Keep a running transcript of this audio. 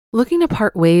Looking to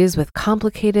part ways with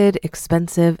complicated,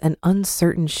 expensive, and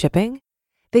uncertain shipping?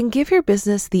 Then give your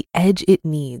business the edge it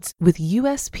needs with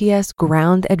USPS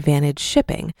Ground Advantage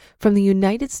shipping from the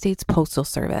United States Postal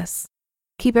Service.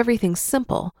 Keep everything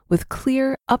simple with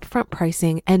clear, upfront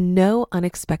pricing and no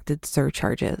unexpected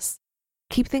surcharges.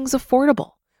 Keep things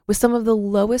affordable with some of the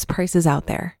lowest prices out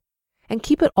there. And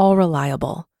keep it all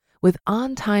reliable with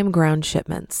on-time ground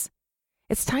shipments.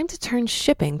 It's time to turn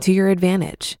shipping to your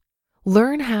advantage.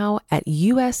 Learn how at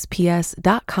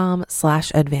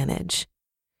USPS.com/advantage.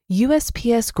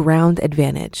 USPS Ground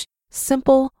Advantage.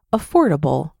 Simple,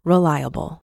 affordable,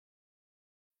 reliable.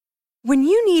 When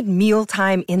you need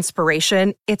mealtime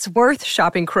inspiration, it's worth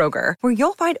shopping Kroger, where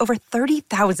you'll find over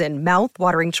 30,000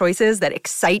 mouth-watering choices that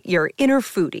excite your inner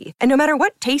foodie. And no matter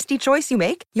what tasty choice you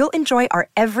make, you'll enjoy our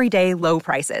everyday low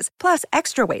prices, plus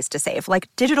extra ways to save, like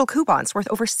digital coupons worth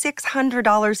over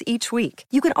 $600 each week.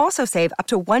 You can also save up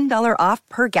to $1 off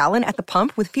per gallon at the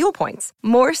pump with fuel points.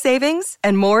 More savings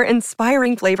and more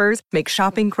inspiring flavors make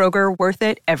shopping Kroger worth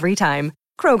it every time.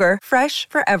 Kroger, fresh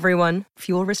for everyone.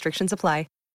 Fuel restrictions apply.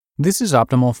 This is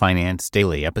Optimal Finance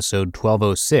Daily, episode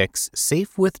 1206,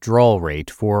 Safe Withdrawal Rate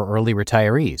for Early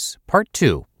Retirees, Part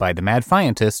 2, by the Mad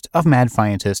Fientist of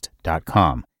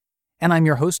madfientist.com. And I'm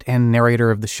your host and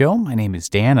narrator of the show. My name is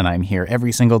Dan, and I'm here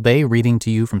every single day reading to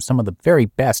you from some of the very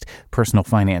best personal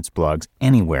finance blogs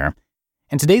anywhere.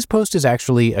 And today's post is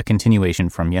actually a continuation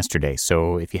from yesterday,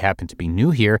 so if you happen to be new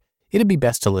here, it'd be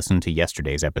best to listen to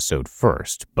yesterday's episode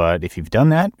first. But if you've done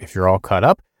that, if you're all caught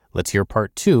up, let's hear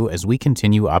part 2 as we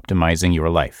continue optimizing your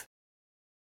life.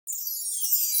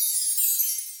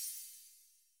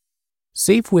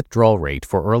 Safe Withdrawal Rate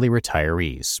for Early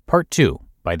Retirees, Part 2,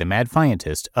 by the Mad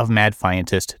Fientist of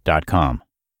madfientist.com.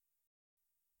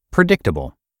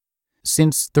 Predictable.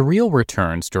 Since the real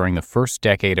returns during the first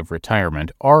decade of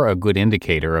retirement are a good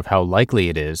indicator of how likely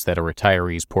it is that a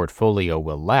retiree's portfolio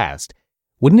will last,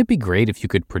 wouldn't it be great if you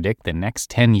could predict the next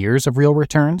 10 years of real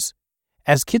returns?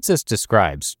 As Kitces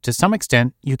describes, to some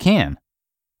extent, you can.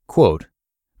 Quote,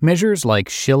 measures like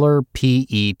Shiller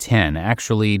PE10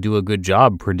 actually do a good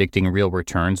job predicting real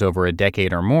returns over a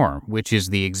decade or more, which is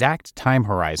the exact time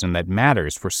horizon that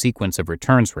matters for sequence of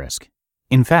returns risk.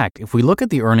 In fact, if we look at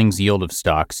the earnings yield of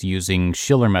stocks using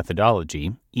Shiller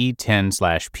methodology,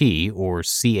 E10/P or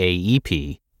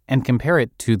CAEP, and compare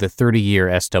it to the 30-year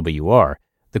SWR,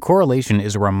 the correlation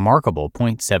is a remarkable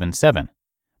 0.77.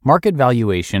 Market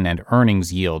valuation and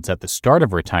earnings yields at the start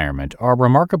of retirement are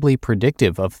remarkably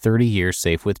predictive of 30-year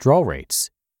safe withdrawal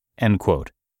rates. End quote.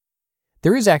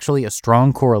 There is actually a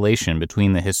strong correlation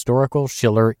between the historical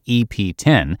Shiller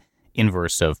EP10,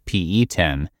 inverse of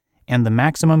PE10, and the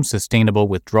maximum sustainable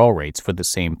withdrawal rates for the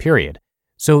same period,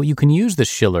 so you can use the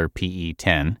Shiller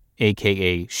PE10,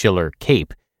 aka Shiller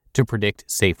CAPE, to predict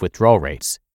safe withdrawal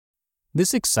rates.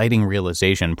 This exciting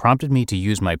realization prompted me to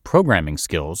use my programming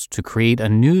skills to create a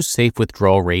new safe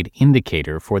withdrawal rate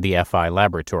indicator for the FI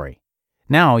laboratory.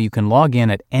 Now you can log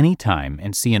in at any time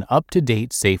and see an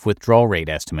up-to-date safe withdrawal rate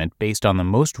estimate based on the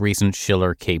most recent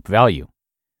Shiller CAPE value.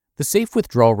 The safe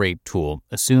withdrawal rate tool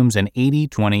assumes an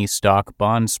 80-20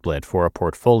 stock-bond split for a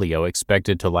portfolio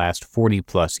expected to last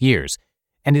 40-plus years,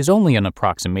 and is only an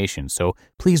approximation, so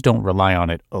please don't rely on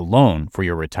it alone for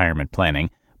your retirement planning,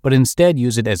 but instead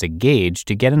use it as a gauge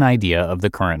to get an idea of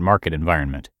the current market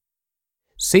environment.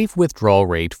 Safe withdrawal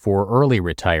rate for early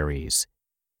retirees.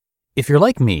 If you're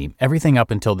like me, everything up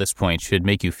until this point should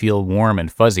make you feel warm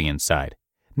and fuzzy inside.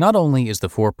 Not only is the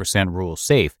 4% rule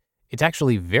safe, it's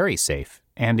actually very safe,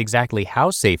 and exactly how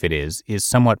safe it is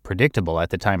somewhat predictable at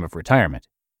the time of retirement.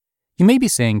 You may be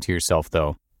saying to yourself,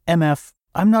 though, MF,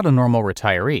 I'm not a normal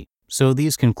retiree, so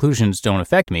these conclusions don't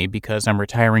affect me because I'm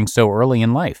retiring so early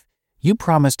in life. You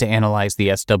promised to analyze the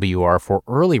SWR for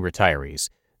early retirees,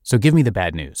 so give me the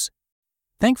bad news.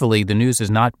 Thankfully, the news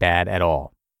is not bad at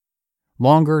all.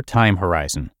 Longer time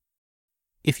horizon.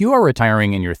 If you are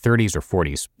retiring in your 30s or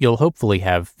 40s, you'll hopefully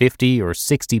have 50 or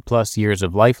 60 plus years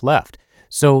of life left,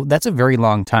 so that's a very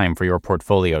long time for your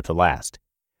portfolio to last.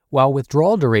 While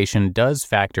withdrawal duration does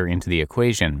factor into the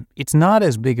equation, it's not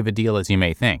as big of a deal as you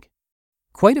may think.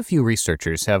 Quite a few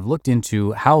researchers have looked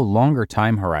into how longer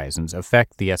time horizons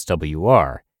affect the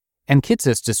SWR, and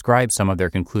Kitces describes some of their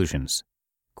conclusions.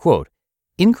 Quote,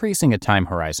 increasing a time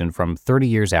horizon from 30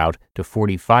 years out to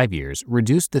 45 years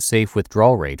reduced the safe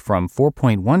withdrawal rate from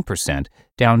 4.1%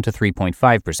 down to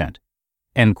 3.5%.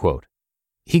 End quote.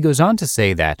 He goes on to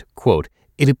say that, quote,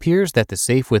 it appears that the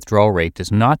safe withdrawal rate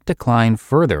does not decline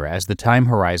further as the time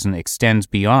horizon extends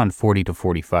beyond 40 to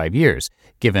 45 years,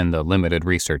 given the limited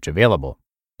research available.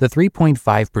 The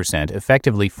 3.5%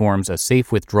 effectively forms a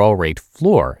safe withdrawal rate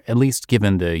floor, at least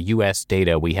given the U.S.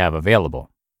 data we have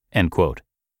available." End quote.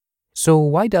 So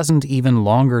why doesn't even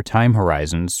longer time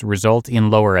horizons result in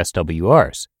lower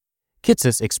SWRs?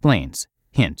 Kitces explains.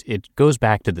 Hint, it goes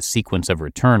back to the sequence of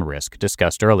return risk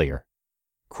discussed earlier.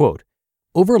 Quote,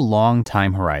 "Over long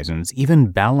time horizons,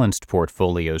 even balanced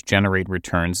portfolios generate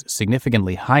returns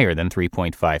significantly higher than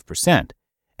 3.5%,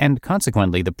 and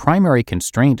consequently the primary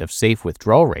constraint of safe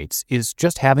withdrawal rates is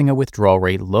just having a withdrawal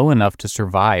rate low enough to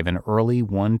survive an early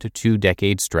 1 to 2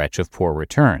 decade stretch of poor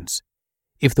returns.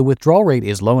 If the withdrawal rate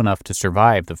is low enough to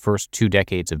survive the first 2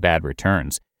 decades of bad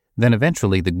returns, then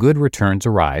eventually the good returns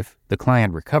arrive, the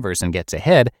client recovers and gets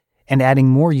ahead, and adding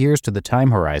more years to the time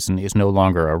horizon is no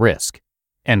longer a risk."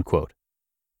 End quote.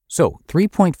 So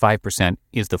 3.5%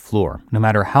 is the floor, no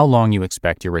matter how long you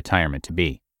expect your retirement to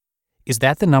be. Is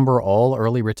that the number all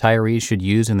early retirees should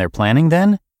use in their planning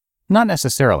then? Not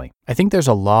necessarily. I think there's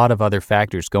a lot of other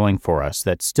factors going for us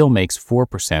that still makes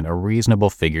 4% a reasonable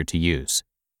figure to use.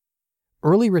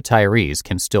 Early retirees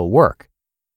can still work.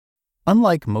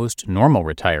 Unlike most normal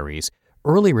retirees,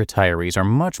 early retirees are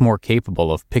much more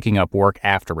capable of picking up work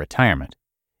after retirement.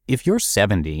 If you're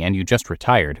 70 and you just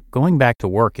retired, going back to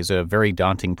work is a very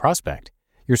daunting prospect.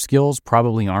 Your skills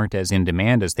probably aren't as in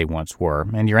demand as they once were,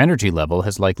 and your energy level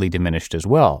has likely diminished as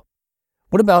well.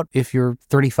 What about if you're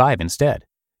 35 instead?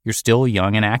 You're still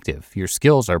young and active, your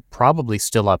skills are probably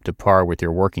still up to par with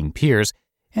your working peers,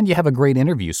 and you have a great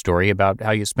interview story about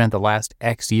how you spent the last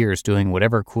X years doing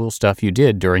whatever cool stuff you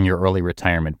did during your early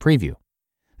retirement preview.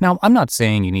 Now, I'm not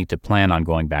saying you need to plan on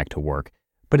going back to work,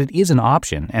 but it is an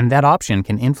option, and that option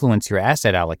can influence your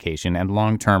asset allocation and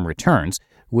long-term returns,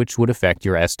 which would affect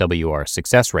your SWR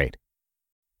success rate.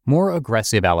 More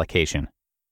aggressive allocation.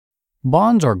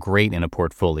 Bonds are great in a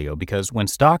portfolio because when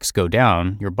stocks go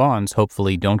down, your bonds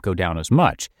hopefully don't go down as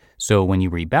much. So when you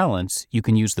rebalance, you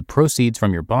can use the proceeds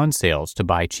from your bond sales to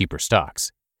buy cheaper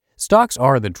stocks. Stocks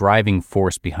are the driving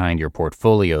force behind your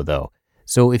portfolio, though.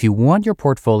 So if you want your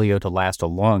portfolio to last a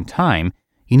long time,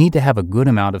 you need to have a good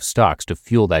amount of stocks to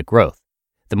fuel that growth.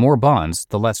 The more bonds,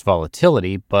 the less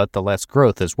volatility, but the less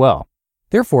growth as well.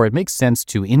 Therefore, it makes sense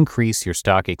to increase your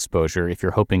stock exposure if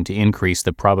you're hoping to increase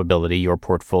the probability your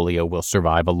portfolio will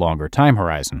survive a longer time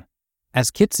horizon.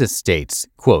 As Kitces states,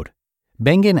 quote,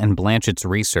 "Bengen and Blanchett's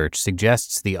research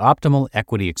suggests the optimal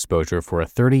equity exposure for a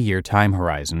 30-year time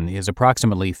horizon is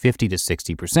approximately 50 to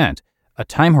 60%. A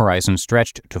time horizon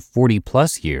stretched to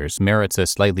 40-plus years merits a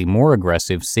slightly more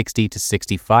aggressive 60 to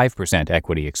 65%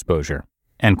 equity exposure."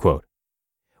 End quote.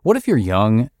 What if you're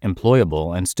young,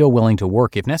 employable, and still willing to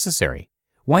work if necessary?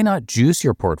 Why not juice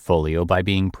your portfolio by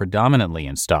being predominantly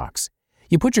in stocks?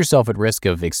 You put yourself at risk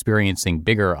of experiencing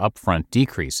bigger upfront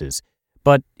decreases,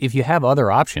 but if you have other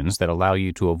options that allow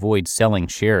you to avoid selling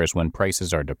shares when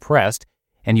prices are depressed,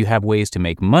 and you have ways to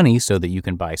make money so that you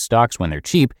can buy stocks when they're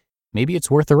cheap, maybe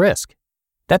it's worth the risk.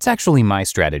 That's actually my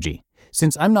strategy.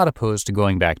 Since I'm not opposed to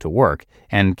going back to work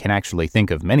and can actually think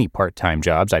of many part-time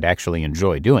jobs I'd actually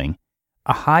enjoy doing,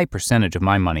 a high percentage of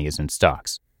my money is in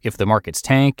stocks. If the markets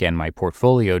tank and my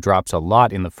portfolio drops a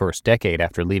lot in the first decade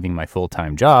after leaving my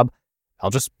full-time job, I'll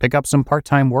just pick up some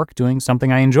part-time work doing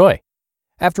something I enjoy.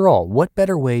 After all, what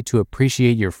better way to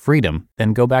appreciate your freedom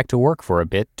than go back to work for a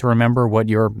bit to remember what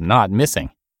you're not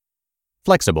missing?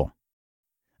 Flexible.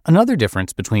 Another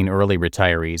difference between early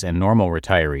retirees and normal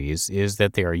retirees is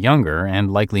that they are younger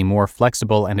and likely more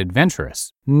flexible and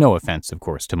adventurous. No offense, of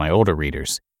course, to my older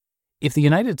readers. If the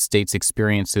United States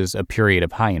experiences a period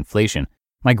of high inflation,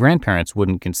 my grandparents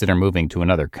wouldn't consider moving to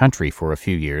another country for a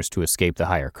few years to escape the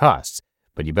higher costs,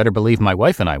 but you better believe my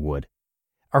wife and I would.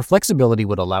 Our flexibility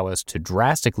would allow us to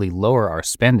drastically lower our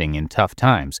spending in tough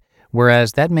times,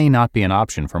 whereas that may not be an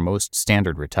option for most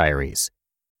standard retirees.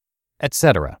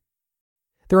 Etc.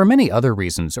 There are many other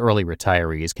reasons early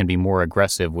retirees can be more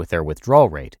aggressive with their withdrawal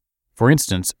rate. For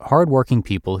instance, hardworking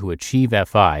people who achieve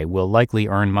FI will likely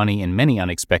earn money in many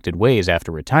unexpected ways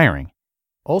after retiring.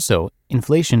 Also,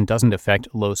 inflation doesn't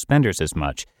affect low spenders as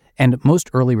much, and most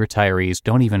early retirees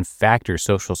don't even factor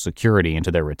Social Security into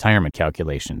their retirement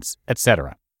calculations,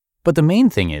 etc. But the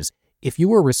main thing is, if you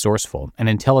were resourceful and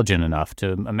intelligent enough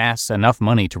to amass enough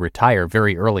money to retire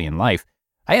very early in life,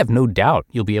 I have no doubt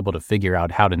you'll be able to figure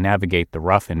out how to navigate the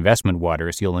rough investment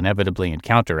waters you'll inevitably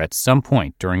encounter at some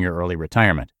point during your early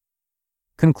retirement.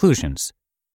 Conclusions.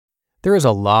 There is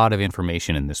a lot of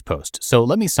information in this post, so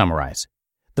let me summarize.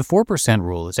 The 4%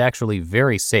 rule is actually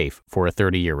very safe for a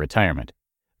 30-year retirement.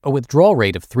 A withdrawal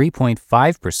rate of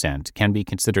 3.5% can be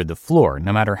considered the floor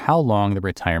no matter how long the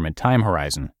retirement time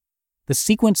horizon. The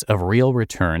sequence of real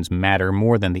returns matter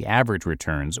more than the average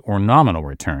returns or nominal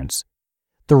returns.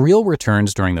 The real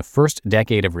returns during the first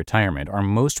decade of retirement are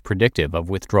most predictive of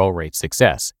withdrawal rate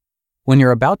success. When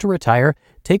you're about to retire,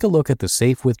 take a look at the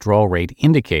Safe Withdrawal Rate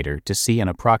Indicator to see an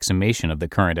approximation of the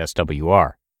current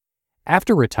SWR.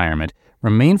 After retirement,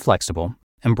 remain flexible,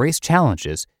 embrace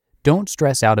challenges, don't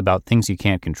stress out about things you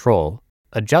can't control,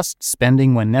 adjust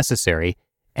spending when necessary,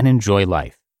 and enjoy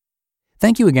life.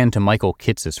 Thank you again to Michael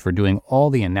Kitces for doing all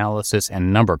the analysis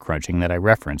and number crunching that I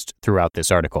referenced throughout this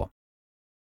article.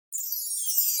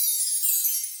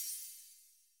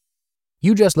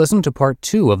 You just listened to part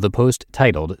 2 of the post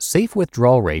titled Safe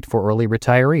Withdrawal Rate for Early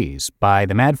Retirees by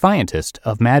the Mad Fientist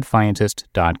of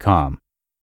madfientist.com.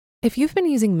 If you've been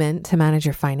using Mint to manage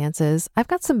your finances, I've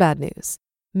got some bad news.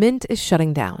 Mint is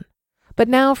shutting down. But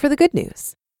now for the good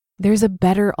news. There's a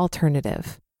better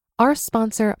alternative. Our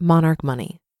sponsor, Monarch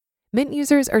Money. Mint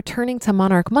users are turning to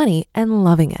Monarch Money and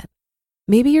loving it.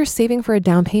 Maybe you're saving for a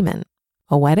down payment,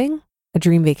 a wedding, a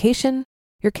dream vacation,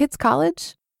 your kids'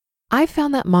 college. I've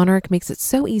found that Monarch makes it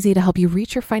so easy to help you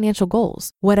reach your financial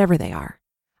goals, whatever they are.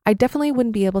 I definitely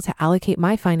wouldn't be able to allocate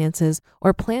my finances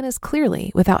or plan as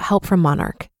clearly without help from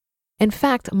Monarch. In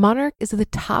fact, Monarch is the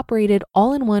top-rated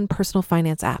all-in-one personal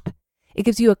finance app. It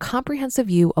gives you a comprehensive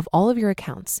view of all of your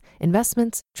accounts,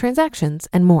 investments, transactions,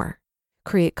 and more.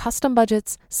 Create custom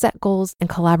budgets, set goals, and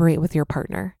collaborate with your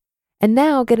partner. And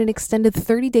now get an extended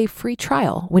 30-day free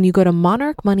trial when you go to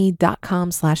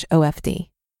monarchmoney.com/OFD.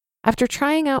 After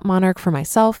trying out Monarch for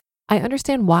myself, I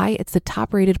understand why it's the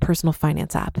top-rated personal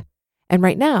finance app. And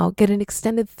right now, get an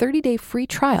extended 30-day free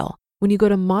trial when you go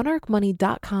to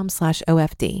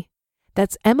monarchmoney.com/OFD.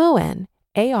 That's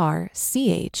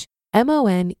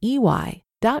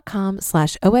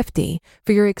monarchmoney.com/OFD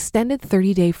for your extended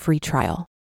 30-day free trial.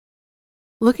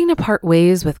 Looking to part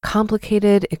ways with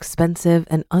complicated, expensive,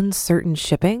 and uncertain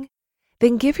shipping?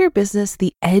 Then give your business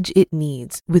the edge it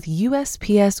needs with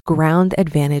USPS Ground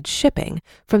Advantage shipping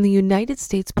from the United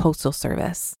States Postal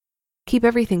Service. Keep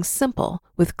everything simple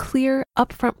with clear,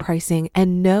 upfront pricing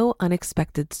and no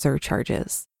unexpected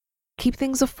surcharges. Keep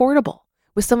things affordable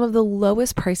with some of the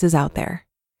lowest prices out there.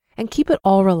 And keep it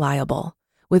all reliable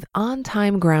with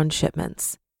on-time ground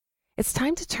shipments. It's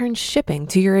time to turn shipping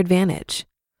to your advantage.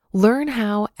 Learn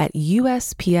how at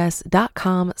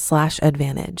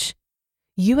USPS.com/advantage.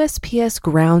 USPS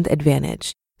Ground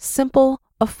Advantage. Simple,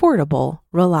 affordable,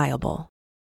 reliable.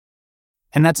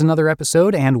 And that's another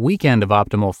episode and weekend of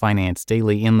Optimal Finance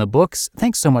Daily in the books.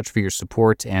 Thanks so much for your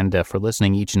support and for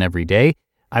listening each and every day.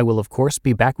 I will, of course,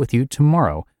 be back with you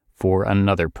tomorrow for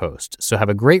another post. So have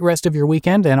a great rest of your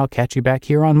weekend, and I'll catch you back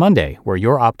here on Monday, where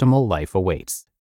your optimal life awaits.